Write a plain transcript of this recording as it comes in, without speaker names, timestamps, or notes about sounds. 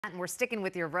And we're sticking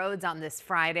with your roads on this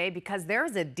Friday because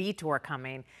there's a detour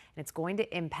coming and it's going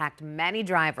to impact many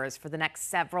drivers for the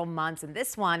next several months. And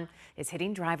this one is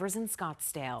hitting drivers in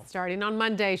Scottsdale. Starting on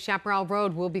Monday, Chaparral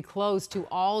Road will be closed to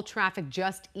all traffic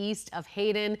just east of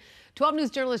Hayden. 12 News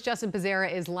journalist Justin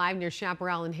Pazera is live near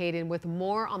Chaparral and Hayden with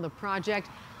more on the project,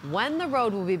 when the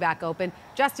road will be back open.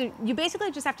 Justin, you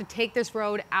basically just have to take this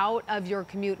road out of your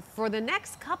commute for the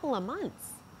next couple of months.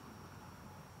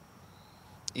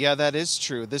 Yeah, that is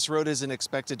true. This road isn't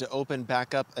expected to open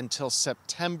back up until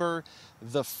September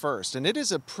the 1st. And it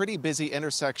is a pretty busy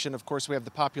intersection. Of course, we have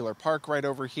the popular park right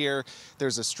over here.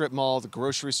 There's a strip mall, the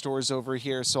grocery stores over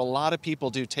here. So a lot of people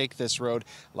do take this road.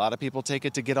 A lot of people take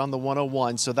it to get on the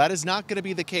 101. So that is not going to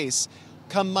be the case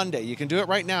come Monday. You can do it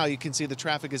right now. You can see the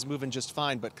traffic is moving just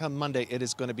fine, but come Monday, it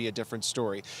is going to be a different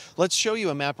story. Let's show you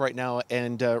a map right now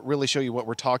and really show you what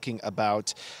we're talking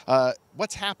about.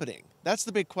 What's happening? That's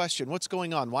the big question. What's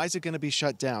going on? Why is it going to be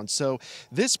shut down? So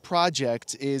this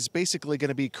project is basically going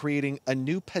to be creating a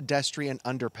new pedestrian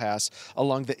underpass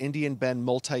along the Indian Bend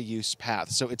multi-use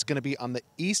path. So it's going to be on the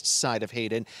east side of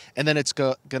Hayden, and then it's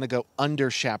going to go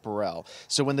under Chaparral.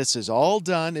 So when this is all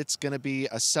done, it's going to be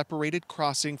a separated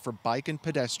crossing for bike and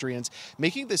pedestrians,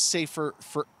 making this safer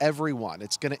for everyone.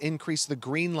 It's going to increase the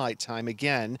green light time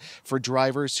again for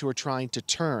drivers who are trying to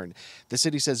turn. The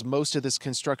city says most of this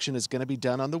construction is going to be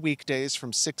done on the weekdays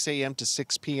from 6 a.m. to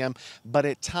 6 p.m., but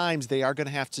at times they are going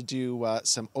to have to do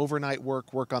some overnight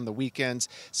work on the weekends.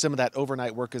 Some of that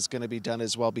overnight work is going to be done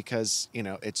as well because, you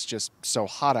know, it's just so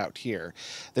hot out here.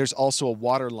 There's also a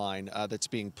water line that's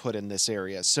being put in this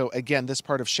area. So again, this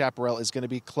part of Chaparral is going to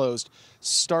be closed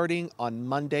starting on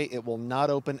Monday. It will not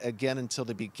open again until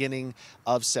the beginning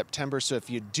of September. So if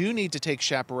you do need to take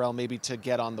Chaparral maybe to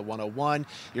get on the 101,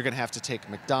 you're going to have to take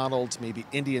McDonald's, maybe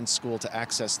Indian School to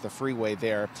access the freeway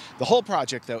there. The whole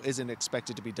project, though, isn't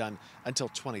expected to be done until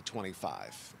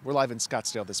 2025. We're live in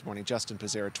Scottsdale this morning. Justin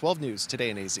Pazera, 12 News, Today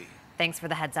in AZ. Thanks for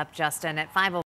the heads up, Justin. At 5:05.